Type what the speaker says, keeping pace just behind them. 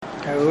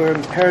We're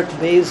in Perek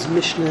Beis,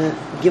 Mishnah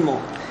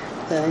Gimel.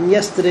 In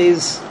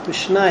yesterday's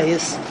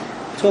Mishnayos,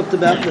 talked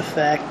about the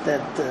fact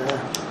that the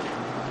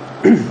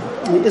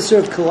Isser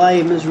of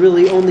Kalayim is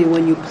really only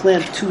when you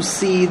plant two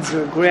seeds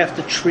or graft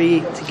a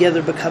tree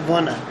together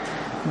b'kavana.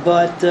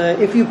 But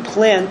if you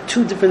plant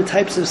two different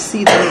types of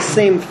seeds in the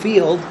same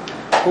field,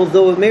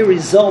 although it may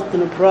result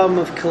in a problem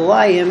of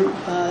Kalayim,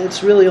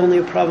 it's really only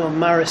a problem of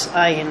Maris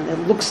Ayin.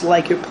 It looks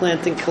like you're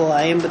planting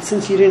Kalayim, but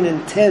since you didn't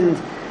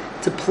intend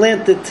to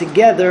plant it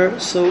together,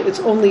 so it's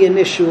only an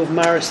issue of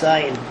Maris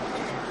Ayin.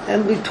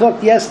 And we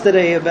talked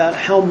yesterday about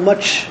how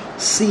much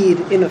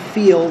seed in a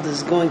field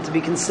is going to be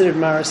considered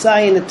Maris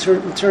Ayin. It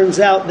turns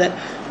out that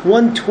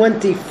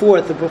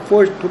 1/24, the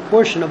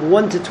proportion of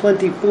 1 to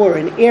 24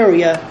 in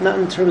area, not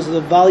in terms of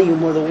the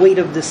volume or the weight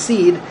of the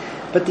seed,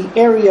 but the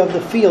area of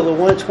the field, of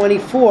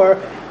 1/24,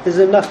 is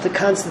enough to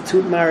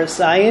constitute Maris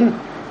Ayin.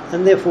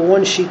 And therefore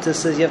one Shita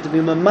says you have to be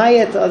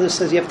Mamayet, the other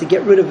says you have to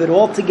get rid of it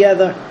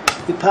altogether.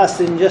 We passed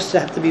it and just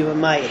have to be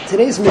Mamayet.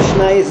 Today's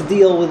Mishnayos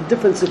deal with a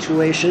different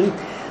situation.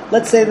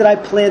 Let's say that I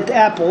plant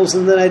apples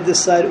and then I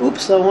decide, I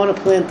want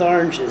to plant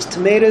oranges,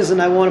 tomatoes,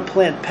 and I want to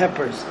plant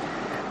peppers.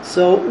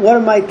 So what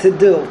am I to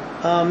do?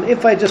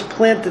 If I just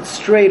plant it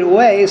straight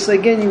away, so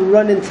again you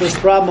run into the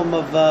problem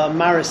of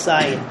Maris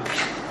Ayin.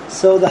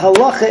 So the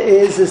halacha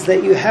is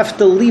that you have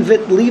to leave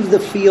the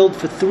field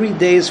for 3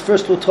 days.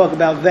 First we'll talk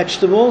about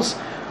vegetables.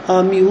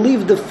 You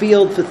leave the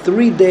field for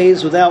 3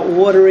 days without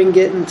watering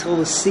it until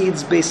the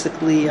seeds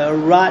basically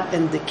rot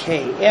and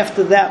decay.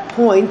 After that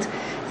point,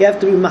 you have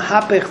to be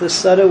mahapech the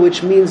sada,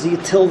 which means you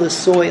till the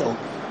soil.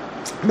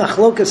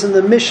 Machlokas in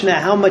the Mishnah,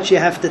 how much you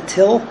have to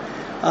till,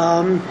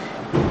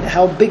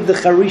 how big the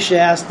charisha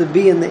has to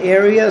be in the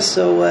area.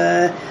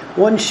 So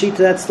one sheet,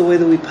 that's the way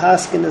that we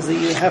paskin, is that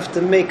you have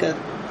to make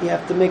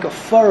a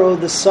furrow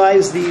the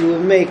size that you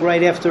would make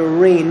right after a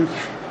rain,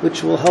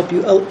 which will help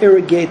you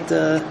irrigate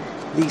the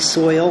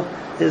soil.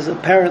 There's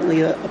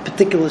apparently a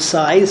particular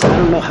size. I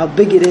don't know how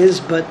big it is,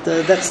 but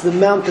that's the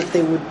amount that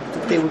they would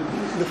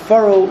the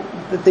furrow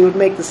that they would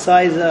make, the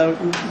size of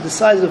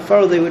the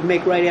furrow they would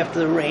make right after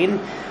the rain.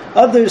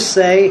 Others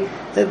say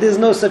that there's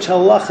no such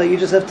halacha. You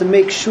just have to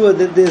make sure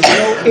that there's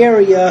no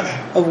area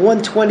of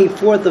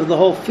 1/24 of the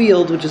whole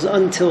field which is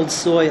untilled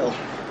soil.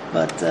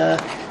 But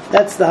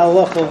that's the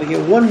halacha over here.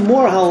 One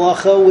more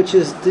halacha, which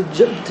is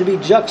to be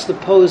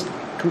juxtaposed,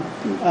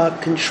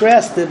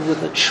 contrasted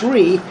with a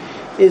tree,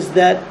 is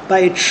that by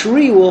a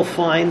tree we'll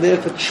find that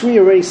if a tree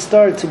already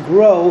started to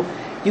grow,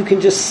 you can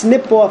just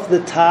snip off the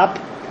top,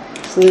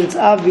 so that it's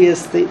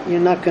obvious that you're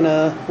not going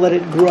to let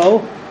it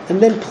grow, and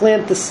then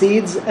plant the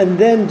seeds, and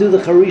then do the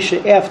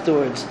charisha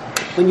afterwards.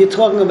 When you're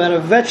talking about a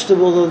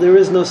vegetable, though, there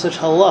is no such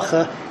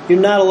halacha. You're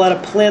not allowed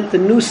to plant the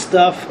new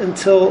stuff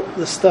until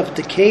the stuff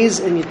decays,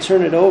 and you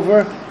turn it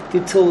over,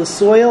 you till the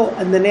soil,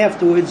 and then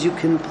afterwards you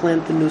can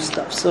plant the new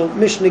stuff. So,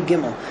 Mishnah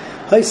Gimel.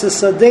 Let's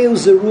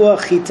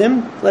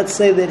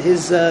say that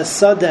his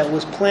sada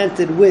was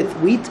planted with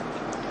wheat.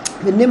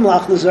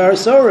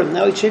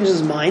 Now he changes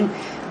his mind,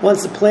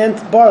 wants to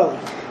plant barley.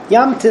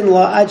 Yamtin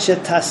la ad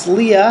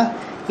shetasliya,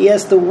 he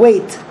has to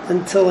wait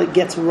until it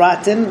gets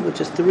rotten, which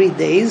is 3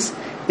 days.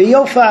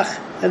 V'yofach,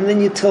 and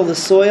then you till the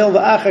soil.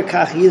 V'achar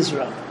kach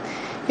yizra.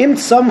 Im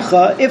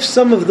tzamcha, if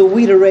some of the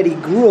wheat already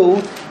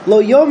grew,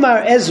 lo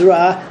yomar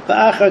ezra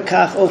v'achar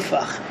kach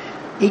ofach.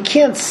 He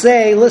can't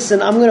say,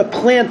 listen, I'm going to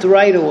plant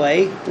right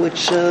away,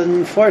 which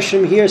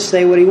Farshim here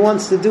say what he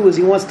wants to do is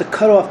he wants to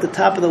cut off the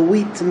top of the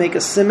wheat to make a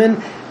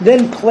simon,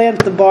 then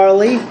plant the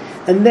barley,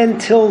 and then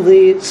till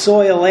the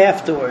soil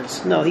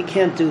afterwards. No, he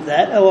can't do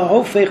that.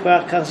 We'll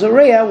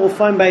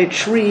find by a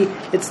tree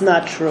it's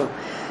not true.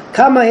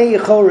 How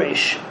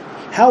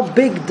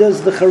big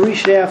does the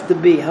charisha have to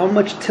be? How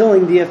much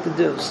tilling do you have to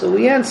do? So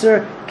we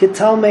answer,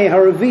 Ketalmei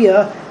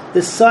Haraviyah,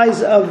 the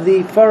size of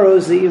the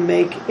furrows that you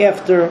make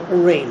after a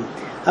rain.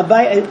 You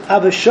don't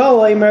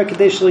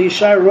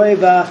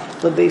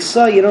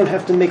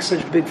have to make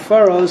such big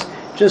furrows,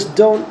 just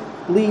don't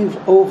leave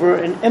over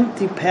an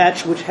empty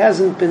patch which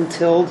hasn't been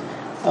tilled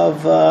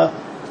of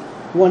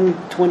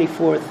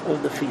 1/24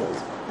 of the field.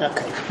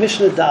 Okay,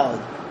 Mishnah Dalet.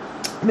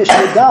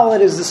 Mishnah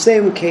Dalet is the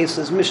same case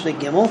as Mishnah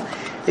Gimel,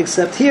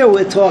 except here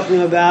we're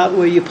talking about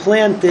where you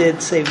planted,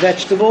 say,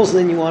 vegetables, and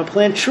then you want to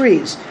plant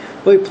trees.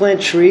 Or you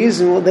plant trees,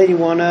 and then you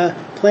want to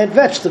plant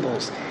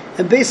vegetables.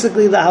 And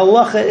basically the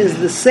halacha is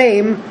the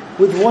same,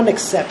 with one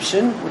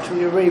exception, which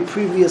we already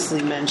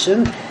previously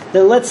mentioned.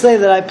 That let's say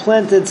that I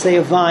planted, say,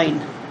 a vine.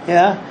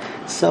 Yeah.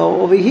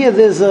 So over here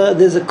there's a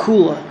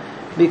kula,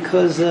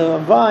 because a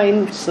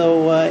vine.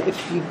 So if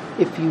you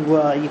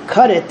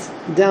cut it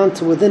down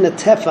to within a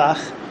tefach,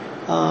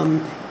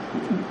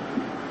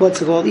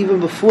 what's it called? Even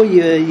before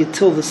you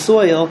till the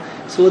soil.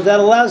 So what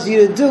that allows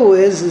you to do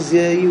is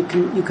you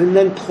can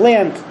then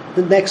plant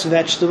the next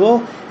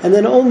vegetable, and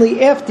then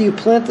only after you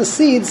plant the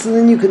seeds, and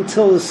then you can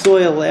till the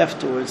soil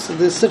afterwards. So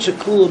there's such a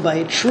kula by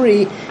a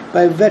tree.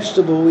 By a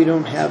vegetable, we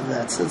don't have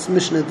that. So it's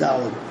Mishnah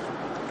Dalet.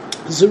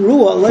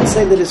 Zerua, let's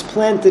say that it's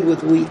planted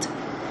with wheat.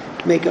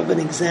 Make up an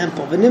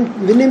example. Then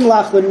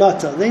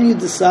you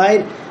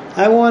decide,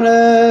 I want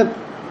to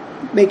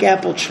make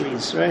apple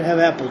trees, right? Have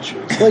apple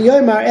trees.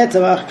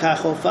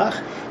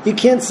 You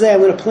can't say I'm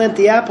going to plant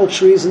the apple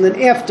trees and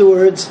then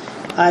afterwards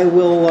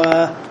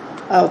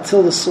I'll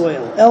till the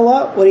soil.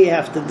 Ella, what do you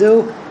have to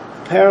do?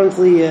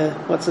 Apparently,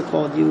 what's it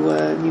called?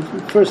 You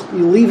first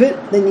you leave it,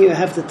 then you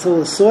have to till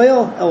the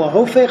soil. Ella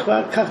hofech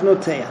kach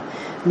noteya.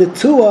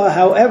 Netua,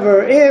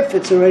 however, if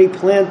it's already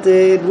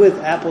planted with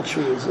apple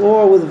trees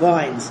or with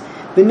vines,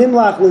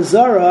 v'nimlach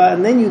lezara,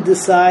 and then you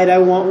decide I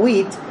want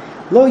wheat.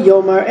 Lo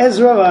yomar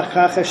ezra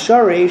v'achach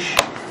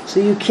hasharesh. So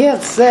you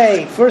can't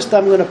say first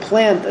I'm going to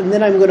plant and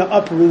then I'm going to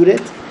uproot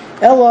it.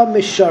 Ella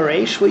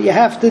misharesh. What you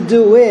have to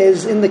do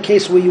is, in the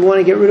case where you want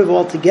to get rid of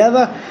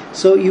altogether,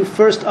 so you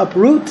first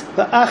uproot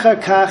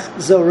v'achar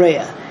kach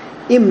zoreya.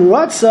 Im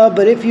ratza,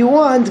 but if you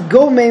want,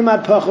 go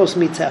meimad pachos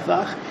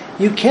mitefach.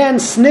 You can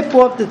snip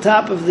off the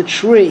top of the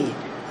tree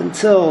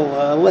until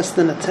less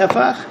than a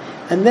tefach,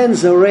 and then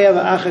zoreya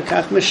v'achar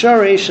kach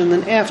misharesh, and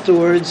then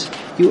afterwards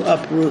you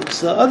uproot.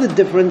 So the other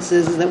difference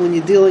is that when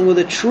you're dealing with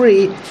a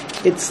tree,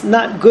 it's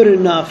not good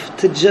enough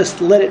to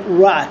just let it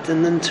rot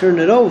and then turn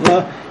it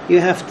over. You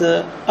have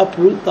to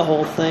uproot the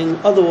whole thing.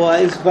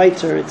 Otherwise,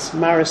 weiter, it's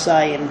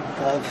marasayin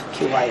of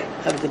kilayim.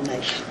 Have a good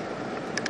night.